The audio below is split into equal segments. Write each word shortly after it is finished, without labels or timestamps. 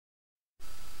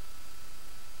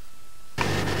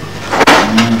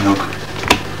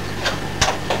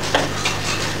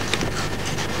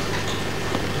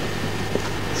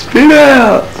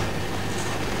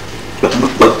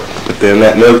Doing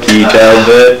that milky tail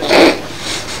bit.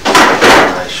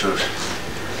 I should.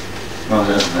 No,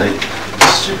 that's right.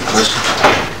 Stupid question.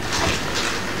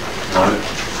 No.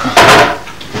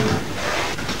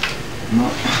 No.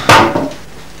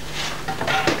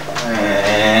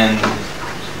 And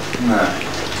no.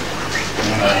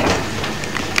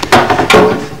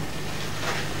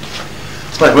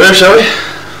 Like where, shall we?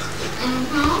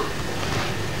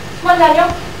 Come on,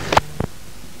 Daniel.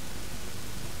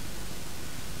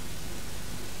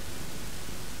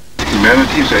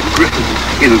 Humanities at Griffith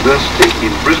University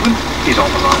in Brisbane is on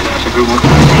the line. That's a good one.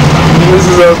 This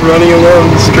is us running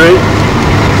along the street.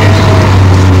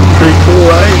 Pretty cool,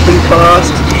 eh? Pretty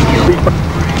fast.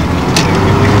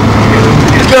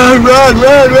 Go, run!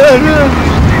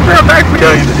 Run back! We're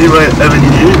going to Delacombe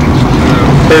Avenue.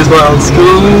 There's my old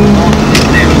school.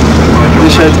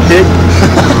 This show's a pig.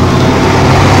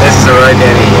 This is the road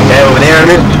down here. Okay, over there in a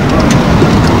minute.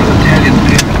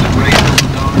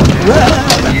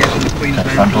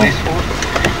 I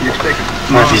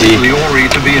want to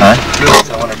be here. Huh?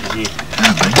 I want to be here.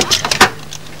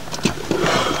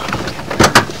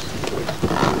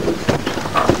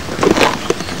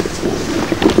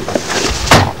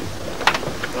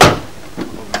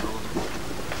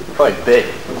 Quite big.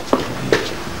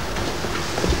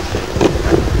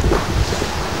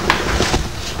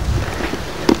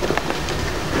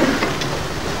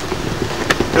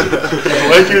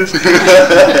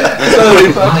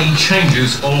 Money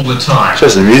changes all the time.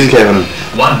 Just the music having.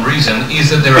 One reason is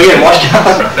that there are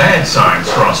bad signs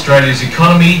for Australia's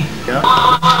economy.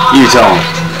 You tell me.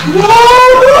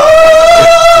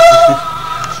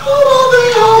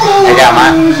 Hey, go,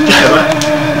 mate.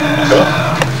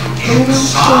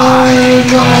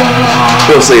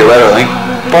 We'll see you later, I think.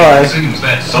 Bye.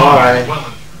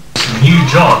 Bye. New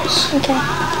jobs. Okay.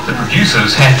 The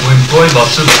producers had to employ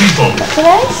lots of people.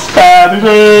 Happy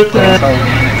birthday.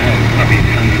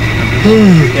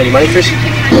 Any money, Chris?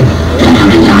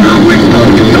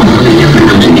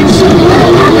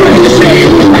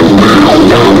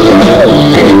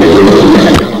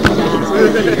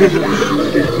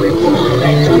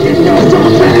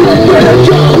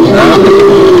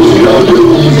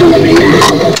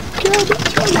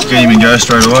 Can't even go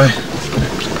straight away.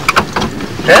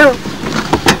 Down.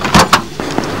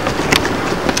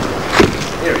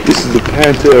 This is the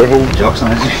Panther Hall. Jocks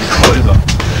on it.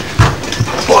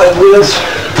 5 wheels.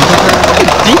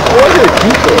 Deep water,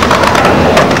 deep water.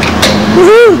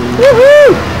 Woohoo!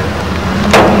 Woohoo!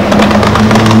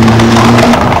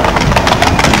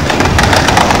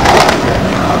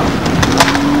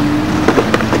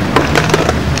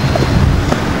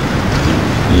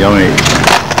 Yummy.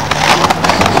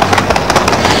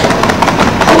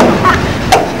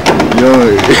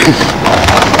 Yummy.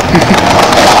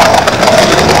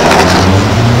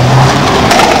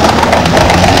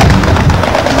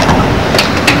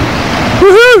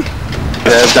 Woohoo!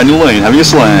 There's Daniel Lane having a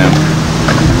slam.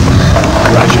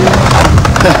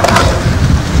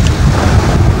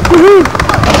 Woohoo!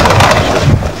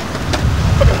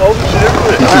 Fucking holding shit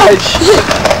everywhere. Ah, shit!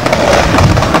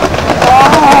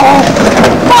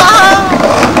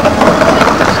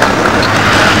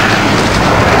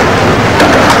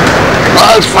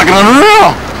 Oh, it's fucking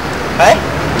unreal! Hey?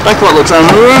 Backlight looks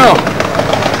unreal!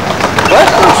 What?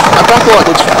 That backlight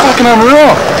looks fucking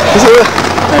unreal! Is it?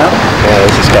 Yeah,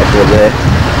 there's a skateboard there.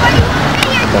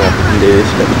 Don't know if we can do this,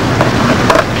 but...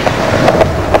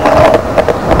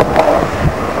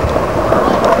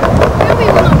 Maybe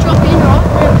we'll not drop in, right?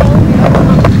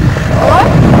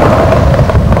 Alright?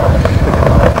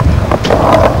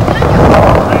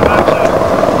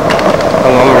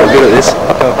 I'm really good at this.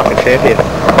 I'm a fucking champion.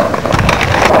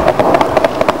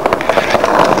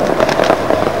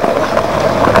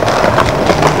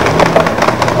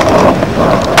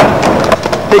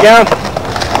 Keep going.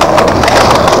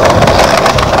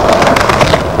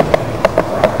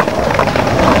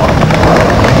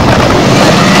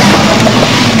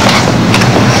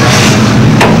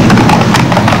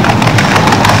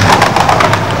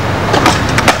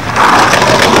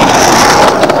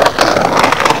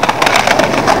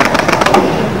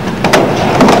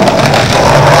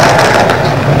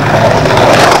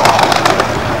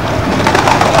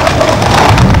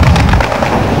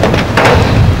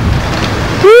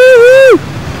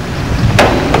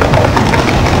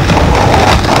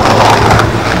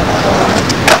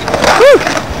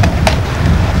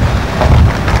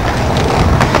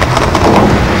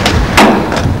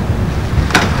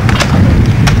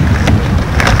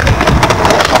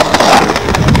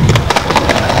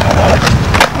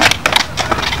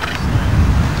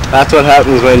 That's what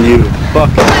happens when you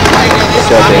fucking sit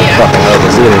there and fucking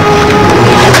oversee it.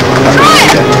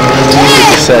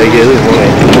 say again, isn't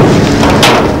it?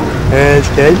 And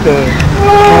it's dead though.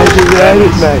 How'd you ride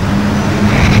it, mate?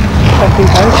 Fucking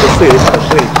hopelessly,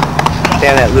 especially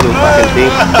down that little fucking thing.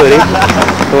 Put it.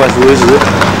 Always loses it.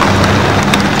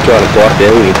 He's trying to block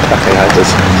there, we fucking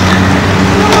hopeless.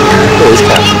 Look at this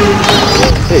cat.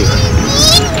 Hey.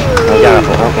 I'm going up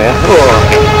a hump now.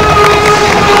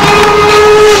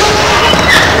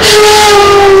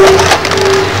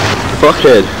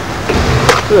 Fuckhead.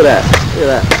 Look at that.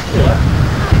 Look at that. Look at that.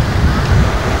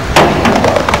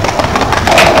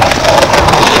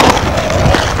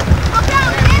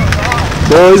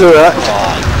 No, he's alright.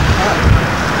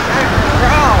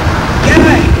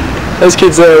 Those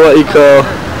kids are what you call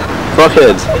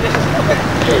fuckheads.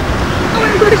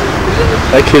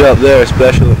 That kid up there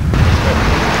especially.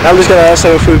 I'm just going to ask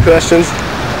some food questions.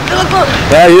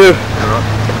 Now you.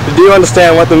 Do you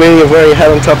understand what the meaning of wearing your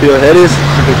hat on top of your head is?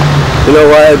 You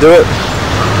know why I do it?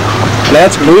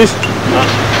 Nance, please.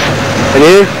 And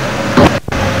you?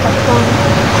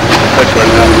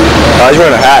 Oh, he's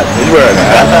wearing a hat. He's wearing a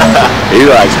hat. He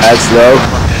likes hats though.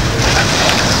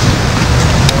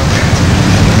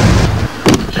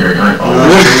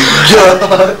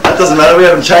 That doesn't matter, we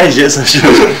haven't changed yet, so sure.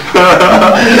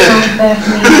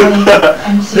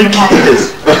 Who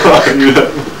cares?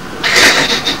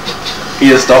 You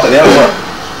just stop it now or what?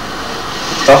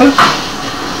 Stop it?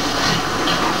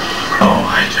 Oh,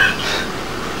 I did.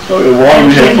 Oh, why are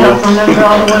we here for? I can't remember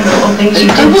all the wonderful things you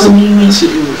did for me.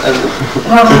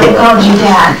 Well, I called you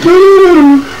Dad.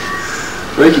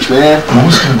 Freakish, man. I'm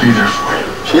always going to be there for you.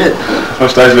 Shit.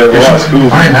 Most days we have a lot of school.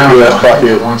 Right now, that's fuck I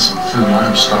you. want some food.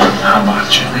 I'm starving. How about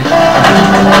Jimmy?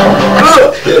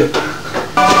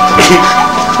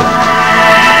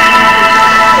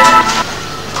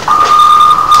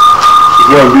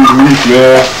 You're going to be weak,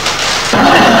 man.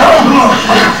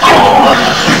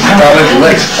 Now lift your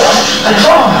legs.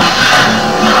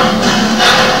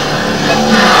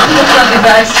 Looks like you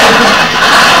guys.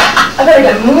 I better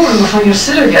get moving before your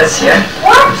sitter gets here.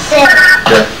 What, Sarah?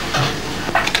 Yeah.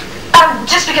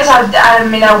 Just because I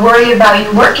worry about you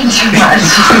working too much.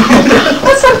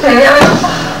 That's okay.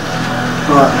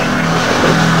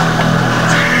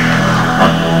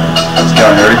 Let's go,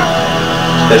 Harry.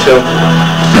 Special.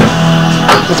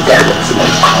 Let's go.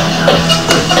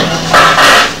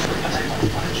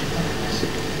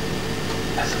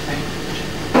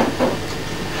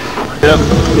 Yep.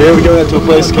 Yeah, we're going out to a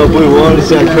place called Blue Wine. It's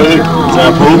down Creswick. It's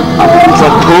our pool. It's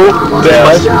like a pool. Down.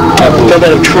 Jump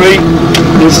out of a tree.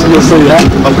 You'll see that.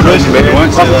 I'm crazy, man. You won't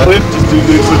see that. Cliff, just do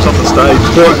flips off the stage.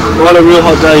 But on a real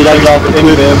hot day, you don't go up at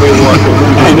any band where you like it.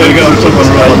 You never go and flip on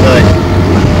a real hot day.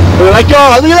 We're like,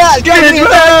 oh, look at that! Go get it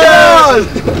back!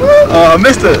 Oh, I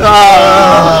missed it.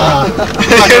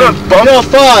 You're not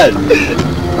fine.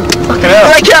 Fucking hell.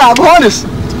 Hey, car, behind us.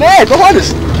 It's mad, behind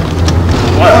us.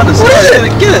 What is it?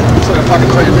 Get it! It's like a fucking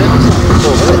train of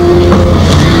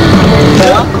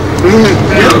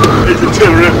it's a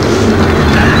rip.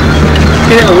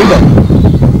 Get out the window.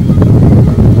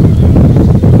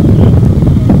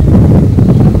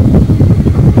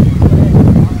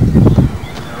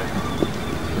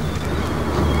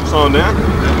 It's on now.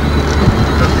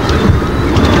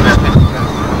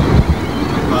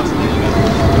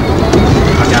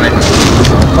 I got it.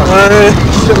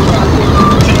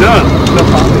 What's he done?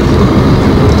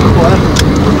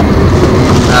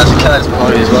 There's a cat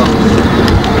behind me as well.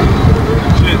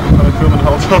 Shit, I've been filming the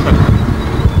whole time.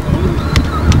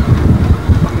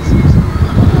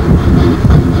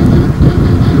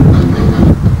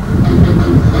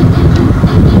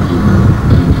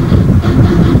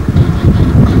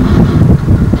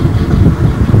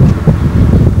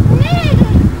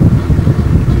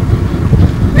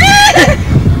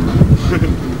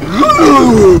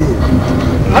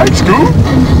 High school?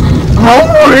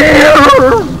 Over here!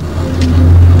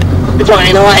 It's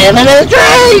like I am in a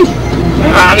tree!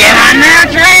 I'll get on that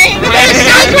tree! It's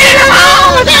so clean of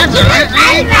all! That's a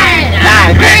tree!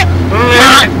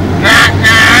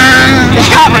 It's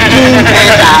covered in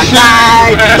the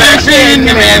outside! It's in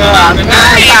the middle of the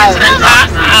night!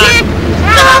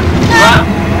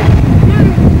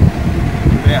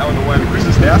 Yeah, on the way to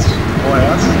Chris's house, my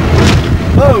house.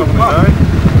 Oh, no.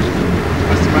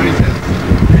 What's the money's house?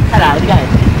 Hello, how's it going?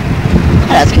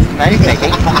 Hello, it's Mr. Money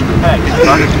speaking. Hey, Mr.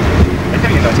 Money.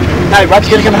 No, Rob's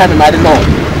gonna come home and mow the lawn.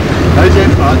 No,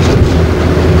 James, March.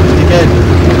 Dickhead.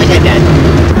 Okay, Dad.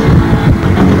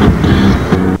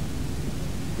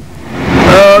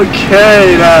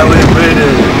 Okay, now we've made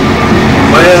it.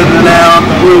 We're now on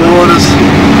the blue waters.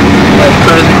 At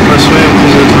Creswick for a swim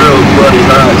because it's real bloody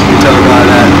hard, you can tell by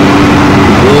that.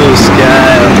 Blue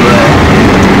sky up there.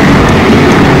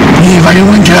 Yeah, fucking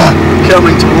winter.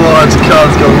 Coming towards, the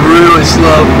car's got really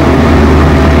slow.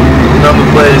 The number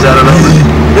plays, I don't know.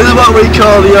 This is what we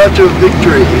call the Arch of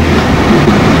Victory.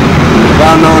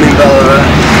 Well known in Ballarat.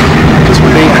 Because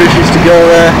me and Chris used to go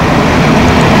there.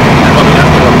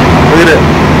 Look at it.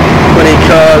 Plenty of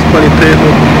cars, plenty of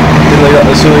people. Then they got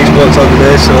the swimming spots over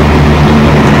there, so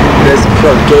there's the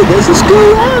front gate. There's the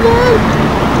school there, man.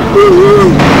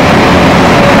 Woo-hoo.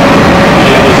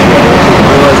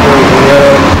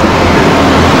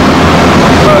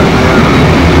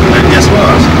 And guess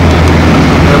what?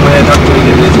 Man, not going to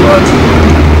get these lights.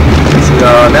 So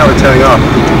now we're turning off.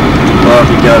 Well, if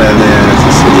you go down there, it's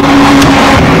the city.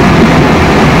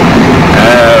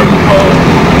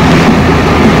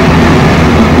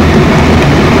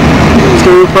 Let's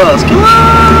go real fast. Come on!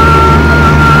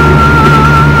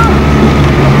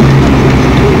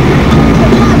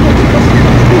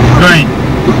 Green.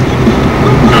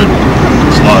 Good.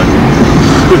 Slow.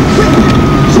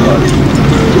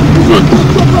 Good.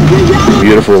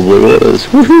 Beautiful blue waters.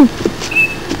 Woohoo!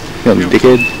 Got a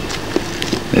dickhead.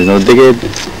 There's no dickhead.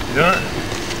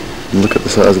 Look at the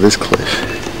size of this cliff.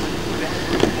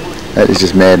 That is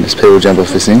just madness. People jump off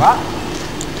this thing.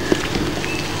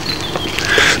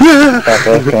 Fuck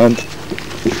off, cunt.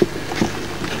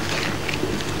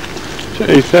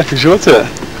 Hey, fucking shorts there.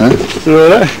 Huh? You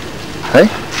alright? Hey?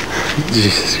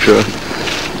 Jesus Christ.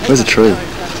 Where's the tree?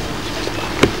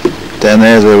 Down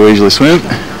there is where we usually swim.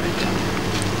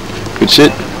 Good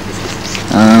shit.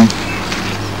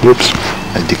 Whoops.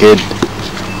 A dickhead.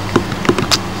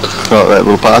 Got that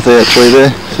little path there, that tree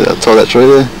there. See outside that tree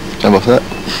there? Jump off that.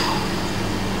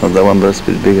 Not that one, but it's a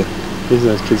bit bigger. These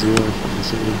those kids are really fucking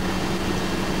silly.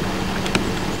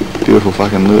 Beautiful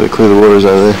fucking, look at clear the waters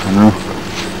over there. Unreal.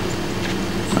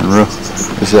 Unreal.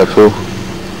 This is our pool.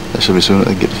 They should be swimming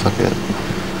it. Get the fuck out.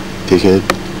 Dickhead.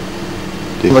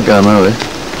 I'm not going over there.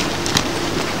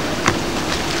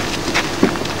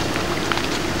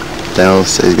 Daniel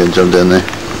says he's going to jump down there.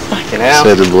 Fucking hell.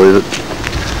 Sad to believe it.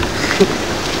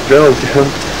 Adrenaline's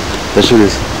going. That shit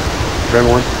is.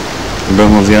 Adrenaline. The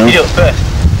brown one's going. You do it first.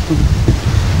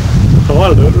 I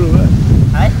want to do it real bad.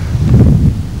 Hey?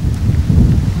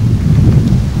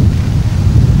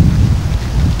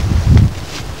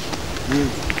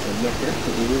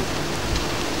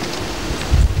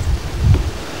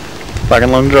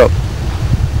 Fucking long drop.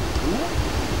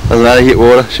 Doesn't matter, hit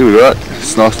water, she'll be right.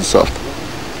 It's nice and soft.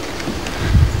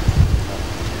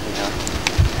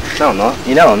 No, I'm not.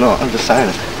 You know I'm not. I'm just saying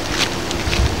it.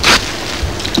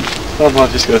 I'm not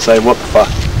just going to say, what the fuck?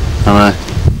 I know.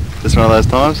 Just one of those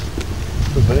times?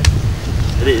 Could be.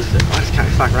 It is. I just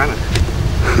can't fuck running.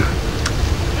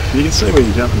 You can see when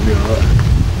you jump and be alright.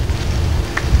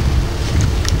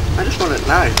 I just want to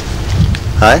know.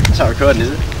 Hey? It's not recording, is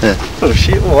it? Yeah. Oh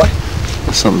shit, why?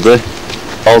 That's something to do.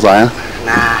 Holes, are you?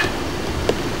 Nah.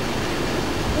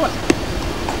 What?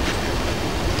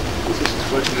 What's this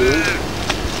supposed to do?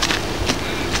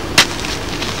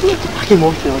 Look, fucking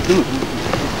walk down, do it.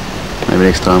 Maybe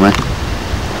next time, eh?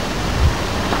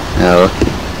 Yeah, well.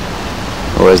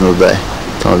 Always another day.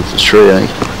 Time for tree, I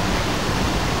think.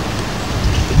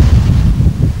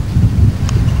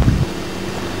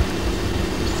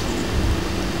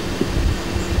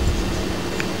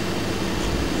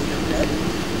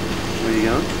 Where are you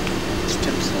going?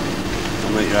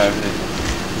 I'll meet you over there.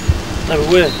 No, but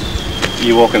where?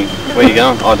 You walking, where are you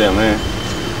going? Oh, down there.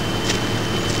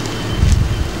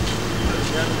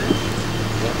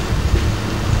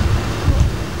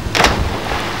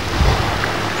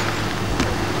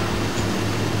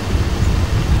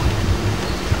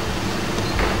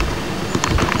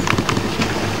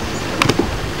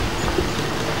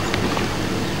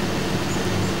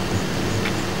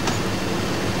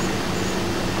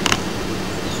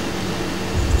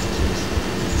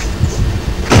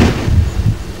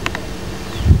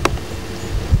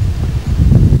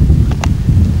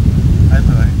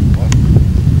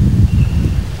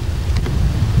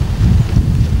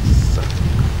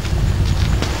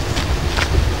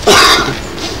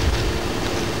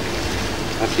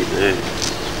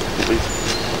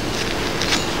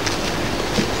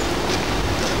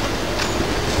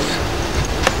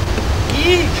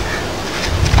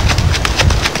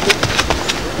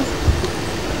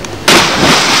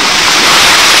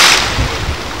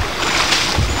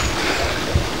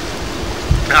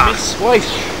 Sweet.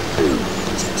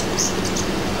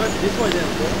 This way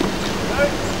down there.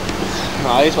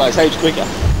 No, this way, it's heaps quicker.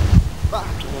 Fuck,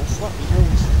 man, slap me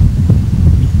hands.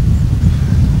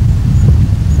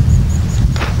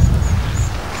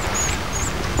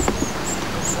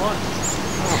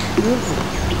 Oh, beautiful.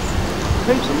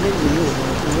 Heaps of meat in here.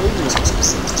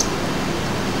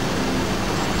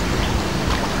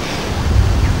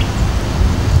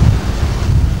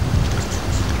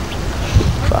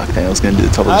 Okay, I was going to do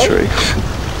the top of the tree.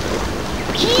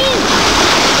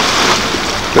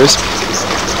 Chris?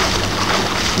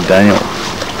 Daniel.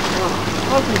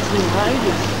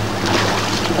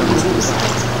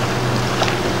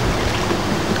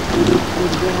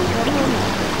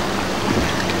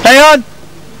 Hang on!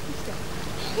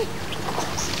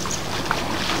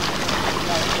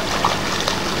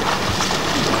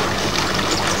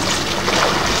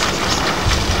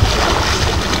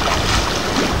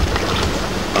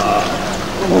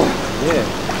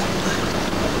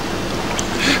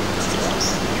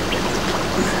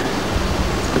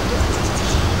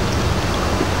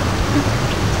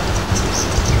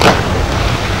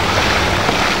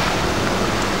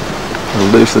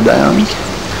 Loose it down.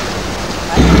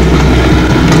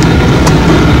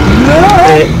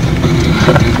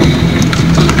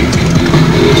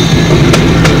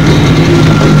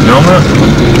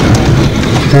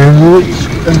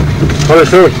 What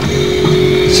is it?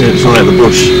 It's right at the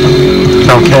bush.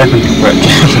 I'm camping. We're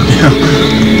camping now.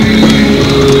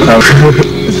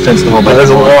 There's a fence the whole back. There's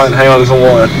a line. Hang on, there's a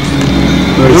line.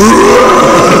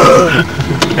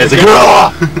 There's a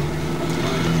gorilla!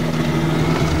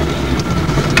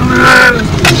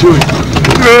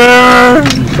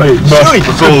 Nice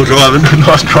forward driving.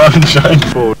 Nice driving, Shane.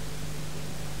 Forward.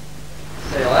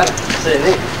 See you later. See you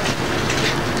then.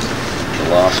 The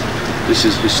last. This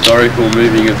is historical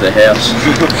moving of the house.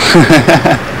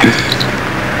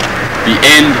 The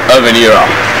end of an era.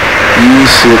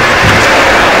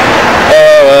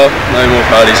 Oh well, no more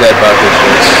parties at Barclay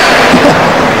Street.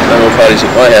 No more parties at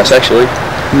my house actually.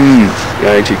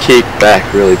 Going to kick back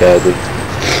really badly.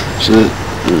 Should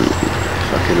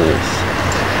fucking earth.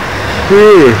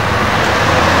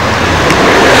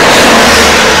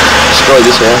 Destroy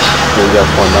this house, then go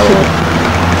find another one.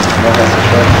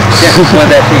 Yeah, what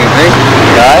that thing is, eh?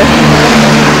 Guys?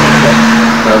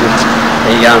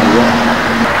 There you go.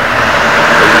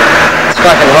 It's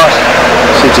fucking hot.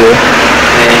 Should you?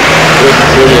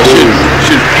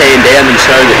 Should pan down and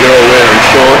show that you're all wearing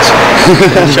shorts.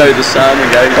 And show the sun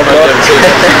and go.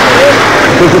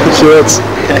 Shorts.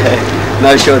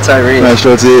 No shorts over here. No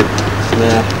shorts here.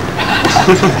 Nah.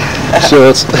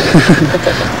 Shorts.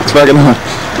 It's fucking hot.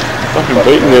 Fucking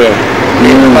beating there.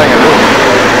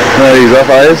 No, he's off,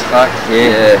 are you? Fuck,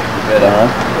 yeah. Better.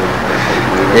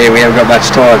 Yeah, we haven't got much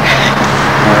time.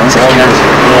 Just get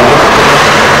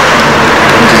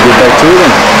back to it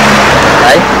then.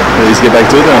 Hey? Yeah, just get back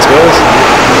to it then, I suppose.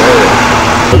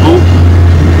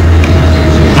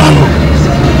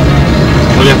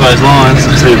 Look at those lines.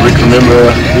 See if we can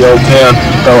remember the old town.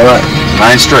 Ballarat.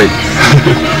 Main Street.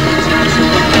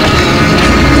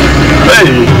 Hey!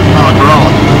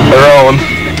 We're rolling.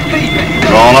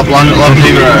 Rolling up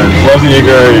Lockney Grove. Lockney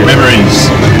Grove. Memories.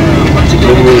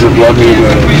 Memories of Lockney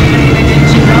Grove.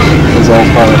 That's all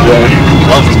part of the day.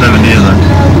 Life was never near though.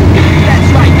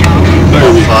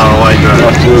 Very far away grove.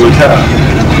 Like to the car.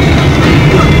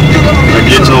 The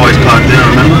kids always parked there,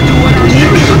 remember? Give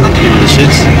me the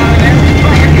shits.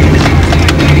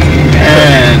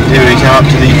 And here we come up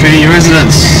to the Feeney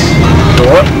residence. The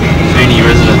what? Feeney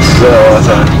residence. Oh,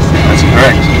 that's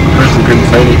correct. Prison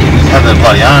Feeney. Have their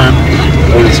bloody home.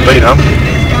 Speed up.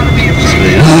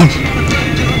 Speed up.